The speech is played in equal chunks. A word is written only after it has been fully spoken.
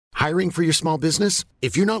Hiring for your small business?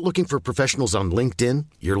 If you're not looking for professionals on LinkedIn,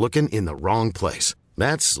 you're looking in the wrong place.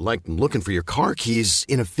 That's like looking for your car keys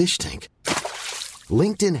in a fish tank.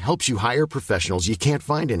 LinkedIn helps you hire professionals you can't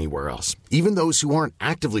find anywhere else, even those who aren't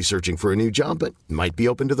actively searching for a new job but might be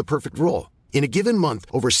open to the perfect role. In a given month,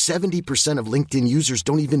 over 70% of LinkedIn users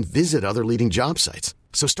don't even visit other leading job sites.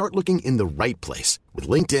 So start looking in the right place. With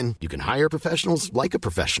LinkedIn, you can hire professionals like a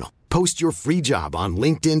professional. Post your free job on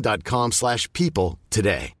linkedin.com/people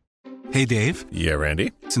today. Hey, Dave. Yeah,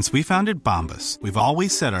 Randy. Since we founded Bombas, we've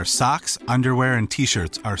always said our socks, underwear, and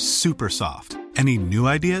T-shirts are super soft. Any new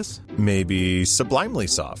ideas? Maybe sublimely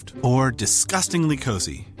soft. Or disgustingly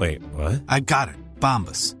cozy. Wait, what? I got it.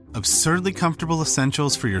 Bombas. Absurdly comfortable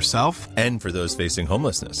essentials for yourself and for those facing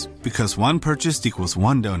homelessness. Because one purchased equals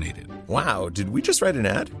one donated. Wow, did we just write an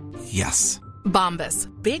ad? Yes. Bombas.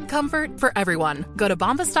 Big comfort for everyone. Go to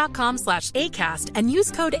bombas.com/ACAST and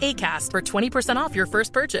use code ACAST for 20% off your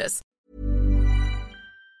first purchase.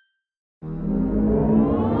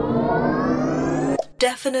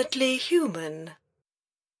 Definitely human.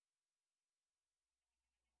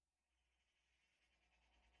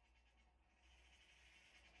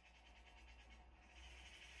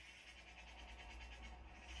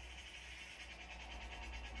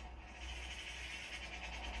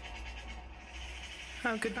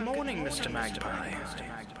 Oh, good morning, Mr. Magpie.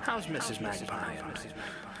 How's Mrs. Magpie and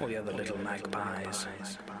all the other little magpies?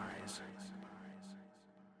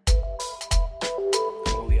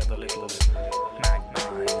 All the other little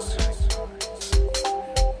magpies.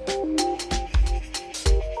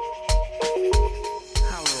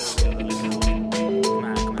 How are all the other little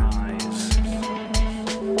magpies?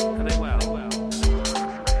 Are they well?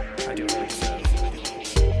 I do hope so.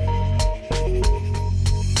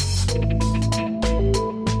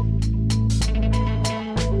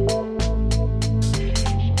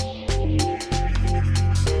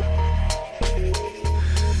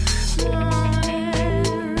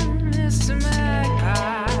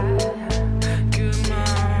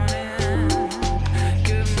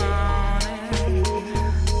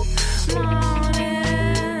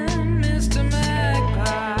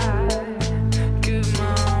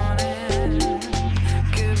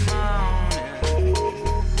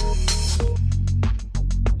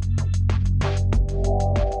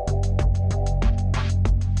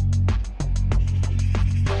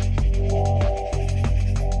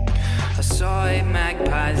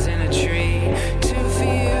 Magpies in a tree, 2 for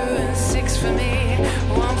you and 6 for me,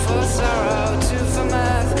 1 for sorrow, 2 for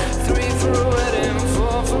mirth, 3 for a wedding,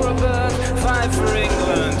 4 for a birth, 5 for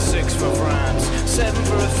England, 6 for France, 7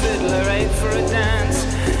 for a fiddler, 8 for a dance,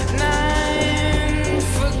 9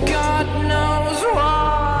 for God knows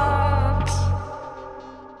what.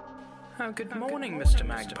 Oh, good morning, Mr.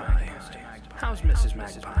 Magpie. How's Mrs.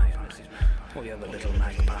 Magpie and all the other little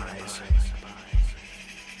magpies?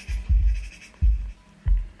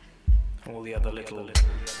 All the other little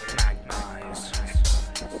magpies.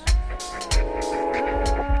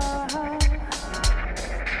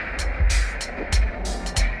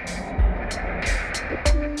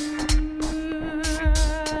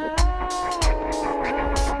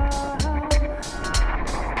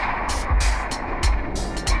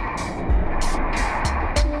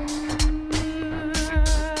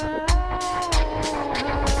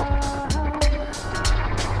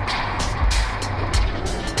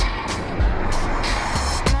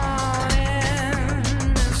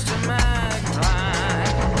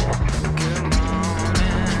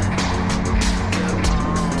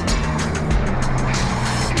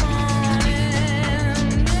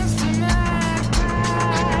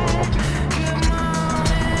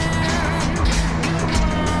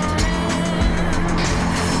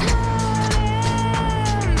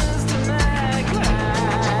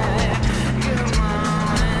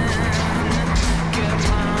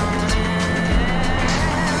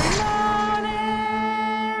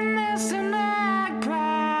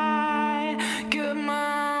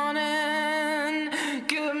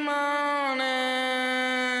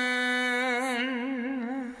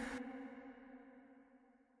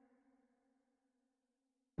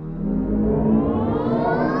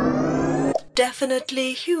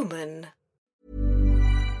 Definitely human.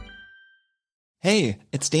 Hey,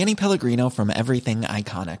 it's Danny Pellegrino from Everything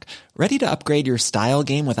Iconic. Ready to upgrade your style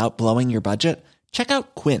game without blowing your budget? Check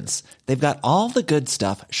out Quince. They've got all the good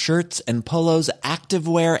stuff, shirts and polos,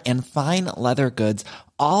 activewear, and fine leather goods,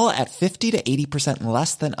 all at 50 to 80%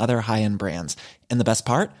 less than other high-end brands. And the best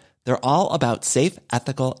part? They're all about safe,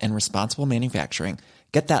 ethical, and responsible manufacturing.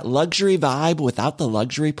 Get that luxury vibe without the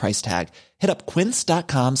luxury price tag. Hit up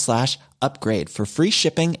quince.com/upgrade upgrade for free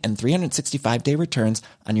shipping and 365-day returns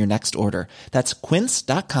on your next order. That's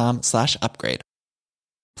quince.com/upgrade.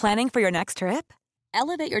 Planning for your next trip?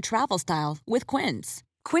 Elevate your travel style with Quince.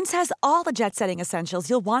 Quince has all the jet-setting essentials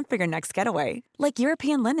you'll want for your next getaway, like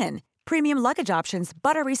European linen, premium luggage options,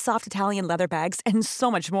 buttery soft Italian leather bags, and so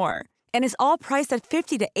much more. And is all priced at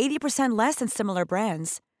 50 to 80% less than similar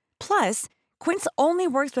brands. Plus, Quince only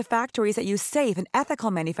works with factories that use safe and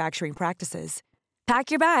ethical manufacturing practices. Pack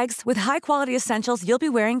your bags with high-quality essentials you'll be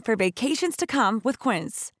wearing for vacations to come with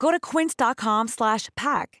Quince. Go to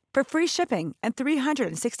quince.com/pack for free shipping and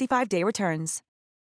 365-day returns.